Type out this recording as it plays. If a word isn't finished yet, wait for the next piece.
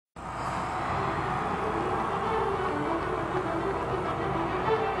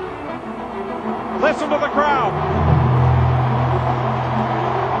Listen to the crowd.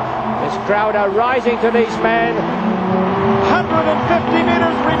 This crowd are rising to these men. 150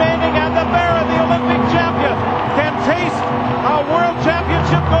 meters remaining, and the Barra, the Olympic champion, can taste a World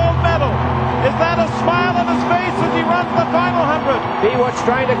Championship gold medal. Is that a smile on his face as he runs the final 100? Biwat's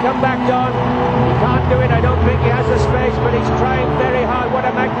trying to come back, Don. He can't do it. I don't think he has the space, but he's trying very hard. What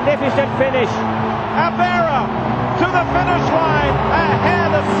a magnificent finish. Barra to the finish line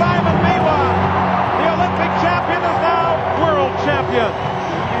ahead of Simon Biwat. The Olympic champion is now world champion.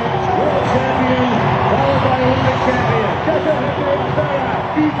 World champion, followed by Olympic champion.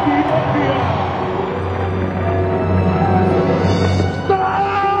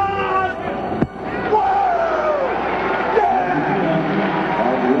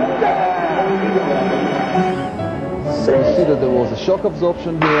 So you see that there was a shock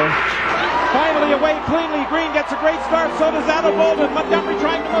absorption here. Finally away cleanly. Green gets a great start. So does Adam Bolden. Montgomery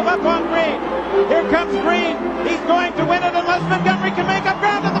trying to move up on Green. Here comes Green. He's going to win it unless Montgomery can make up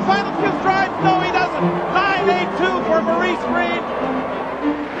ground in the final few strides. No, he doesn't. 9.82 for Maurice Green.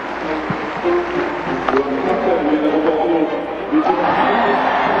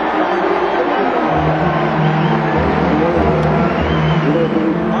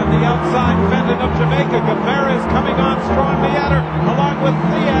 On the outside, Fenton of Jamaica. Guevara is coming on strongly at her, along with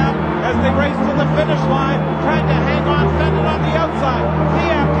Thiam, as they race to the finish line, trying to hang on Fenton on the outside.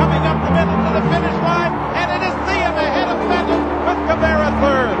 Thiam coming up the middle to the finish line, and it is Thiam ahead of Fenton, with Guevara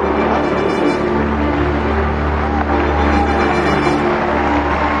third.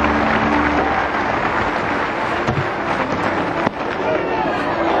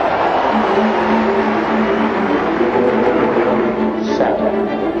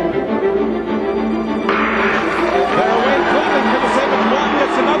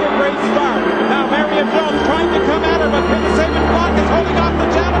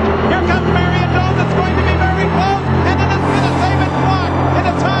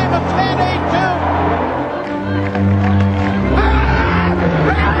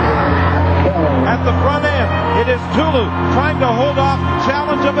 Trying to hold off the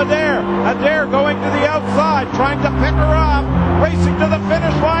challenge of Adair. Adair going to the outside, trying to pick her up, racing to the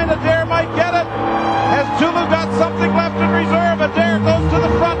finish line. Adair might get